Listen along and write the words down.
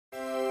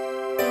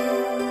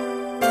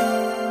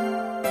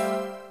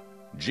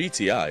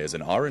GTI is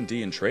an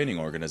R&D and training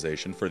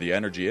organization for the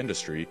energy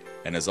industry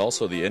and is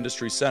also the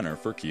industry center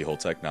for keyhole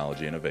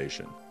technology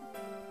innovation.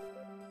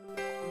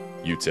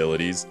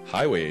 Utilities,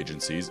 highway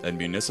agencies, and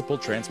municipal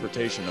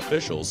transportation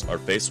officials are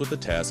faced with the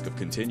task of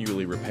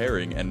continually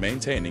repairing and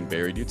maintaining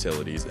buried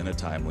utilities in a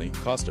timely,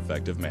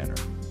 cost-effective manner.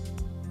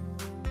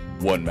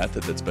 One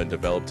method that's been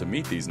developed to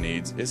meet these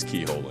needs is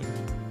keyholing.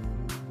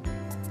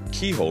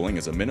 Keyholing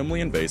is a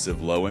minimally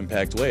invasive,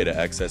 low-impact way to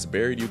access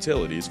buried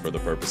utilities for the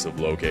purpose of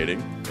locating,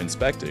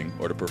 inspecting,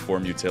 or to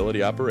perform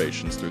utility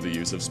operations through the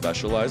use of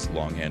specialized,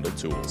 long-handled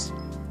tools.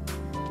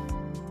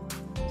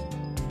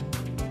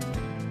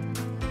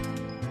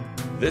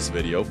 This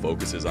video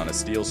focuses on a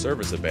steel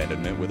service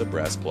abandonment with a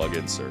brass plug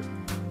insert.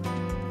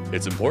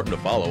 It's important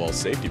to follow all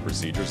safety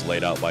procedures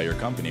laid out by your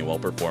company while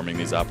performing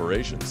these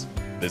operations.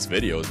 This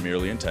video is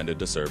merely intended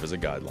to serve as a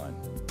guideline.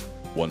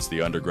 Once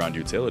the underground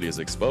utility is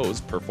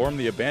exposed, perform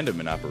the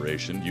abandonment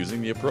operation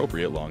using the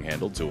appropriate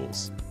long-handled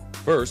tools.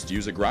 First,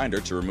 use a grinder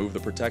to remove the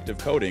protective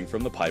coating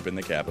from the pipe in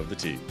the cap of the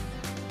T.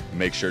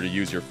 Make sure to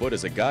use your foot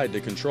as a guide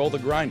to control the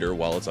grinder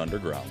while it's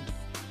underground.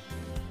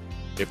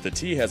 If the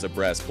T has a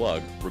brass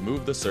plug,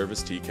 remove the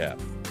service T cap.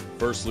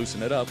 First,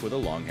 loosen it up with a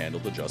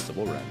long-handled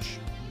adjustable wrench.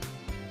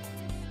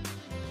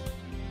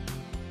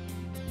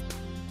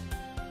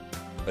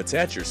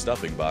 Attach your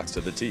stuffing box to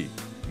the T.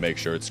 Make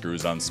sure it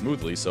screws on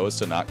smoothly so as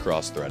to not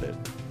cross-thread it.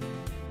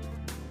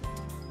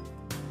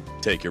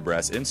 Take your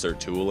brass insert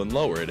tool and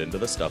lower it into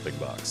the stuffing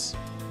box.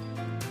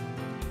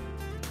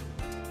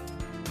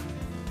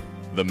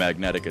 The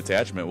magnetic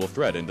attachment will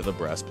thread into the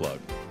brass plug.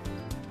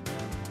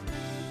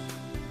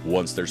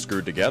 Once they're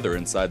screwed together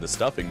inside the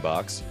stuffing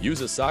box,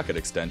 use a socket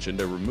extension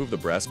to remove the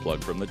brass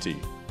plug from the T.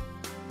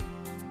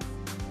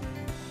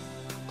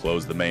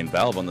 Close the main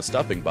valve on the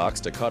stuffing box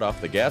to cut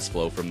off the gas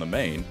flow from the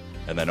main,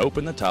 and then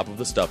open the top of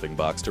the stuffing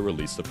box to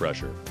release the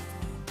pressure.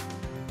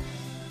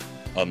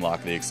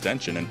 Unlock the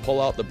extension and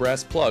pull out the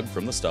brass plug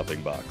from the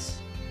stuffing box.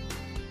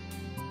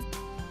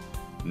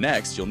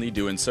 Next, you'll need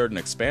to insert an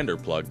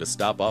expander plug to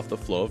stop off the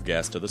flow of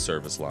gas to the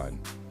service line.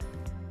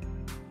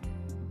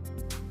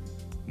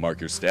 Mark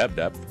your stab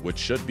depth, which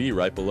should be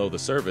right below the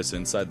service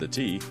inside the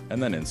T,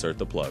 and then insert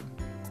the plug.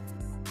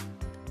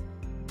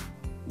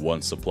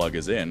 Once the plug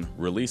is in,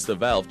 release the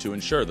valve to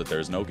ensure that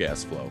there's no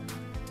gas flow.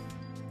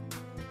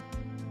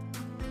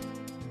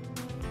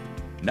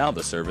 Now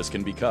the service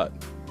can be cut.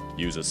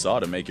 Use a saw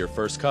to make your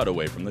first cut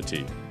away from the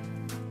T.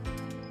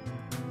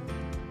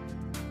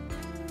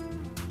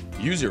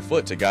 Use your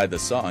foot to guide the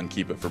saw and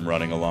keep it from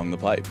running along the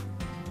pipe.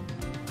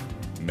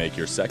 Make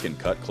your second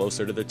cut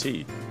closer to the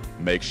T.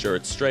 Make sure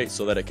it's straight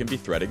so that it can be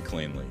threaded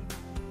cleanly.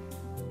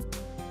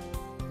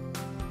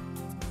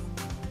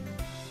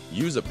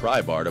 Use a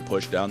pry bar to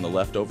push down the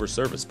leftover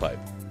service pipe.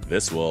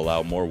 This will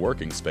allow more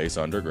working space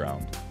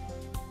underground.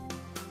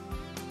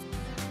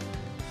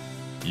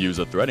 Use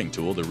a threading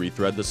tool to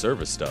rethread the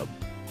service stub.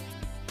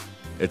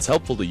 It's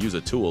helpful to use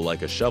a tool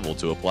like a shovel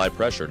to apply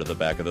pressure to the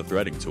back of the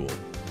threading tool.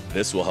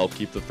 This will help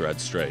keep the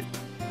thread straight.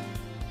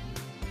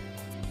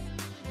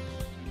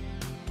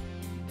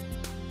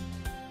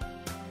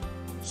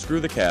 Screw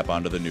the cap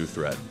onto the new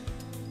thread.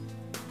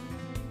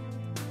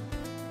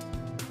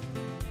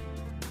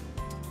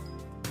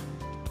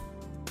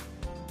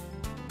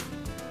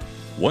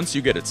 Once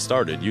you get it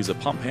started, use a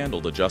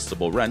pump-handled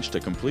adjustable wrench to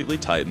completely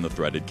tighten the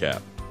threaded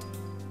cap.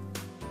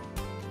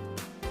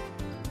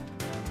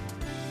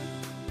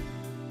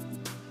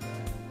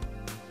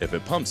 If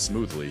it pumps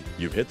smoothly,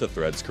 you've hit the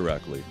threads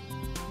correctly.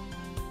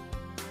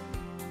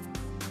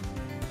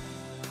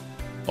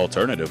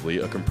 Alternatively,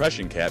 a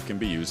compression cap can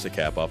be used to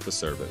cap off the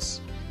service.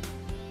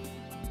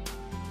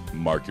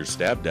 Mark your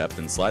stab depth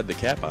and slide the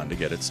cap on to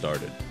get it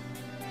started.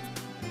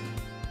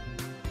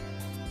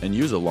 And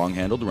use a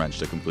long-handled wrench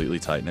to completely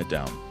tighten it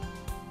down.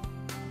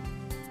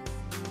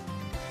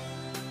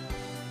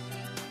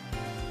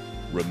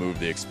 Remove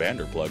the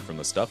expander plug from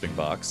the stuffing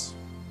box.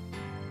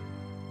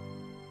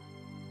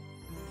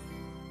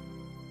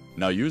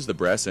 Now use the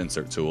brass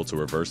insert tool to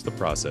reverse the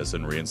process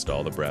and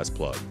reinstall the brass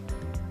plug.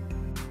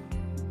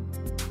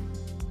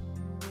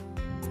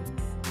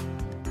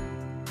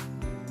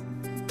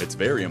 It's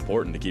very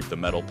important to keep the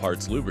metal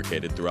parts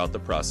lubricated throughout the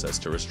process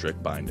to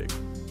restrict binding.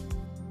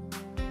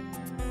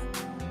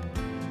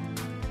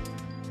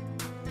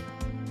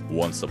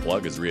 Once the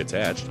plug is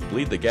reattached,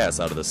 bleed the gas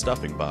out of the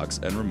stuffing box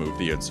and remove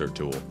the insert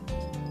tool.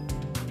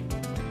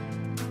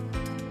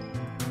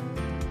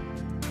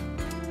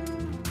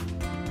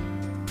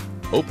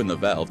 Open the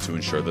valve to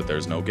ensure that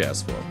there's no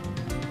gas flow.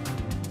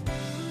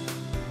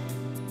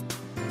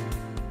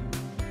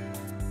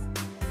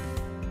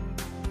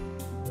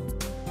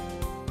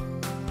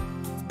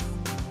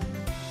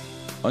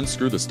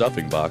 Unscrew the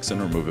stuffing box and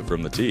remove it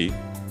from the T.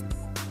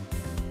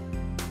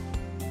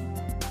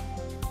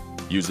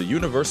 Use a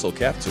universal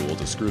cap tool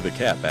to screw the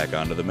cap back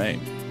onto the main.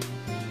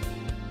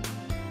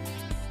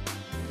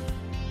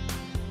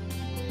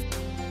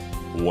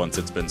 Once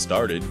it's been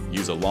started,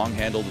 use a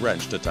long-handled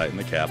wrench to tighten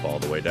the cap all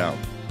the way down.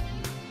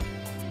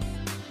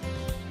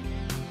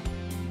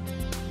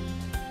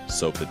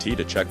 Soak the tea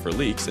to check for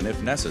leaks, and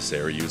if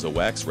necessary, use a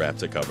wax wrap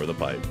to cover the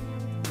pipe.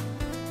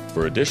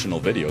 For additional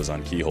videos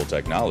on keyhole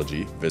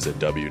technology, visit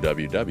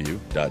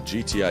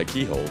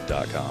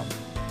www.gtikeyhole.com.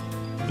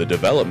 The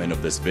development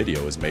of this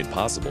video is made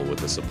possible with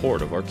the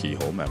support of our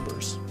Keyhole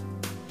members.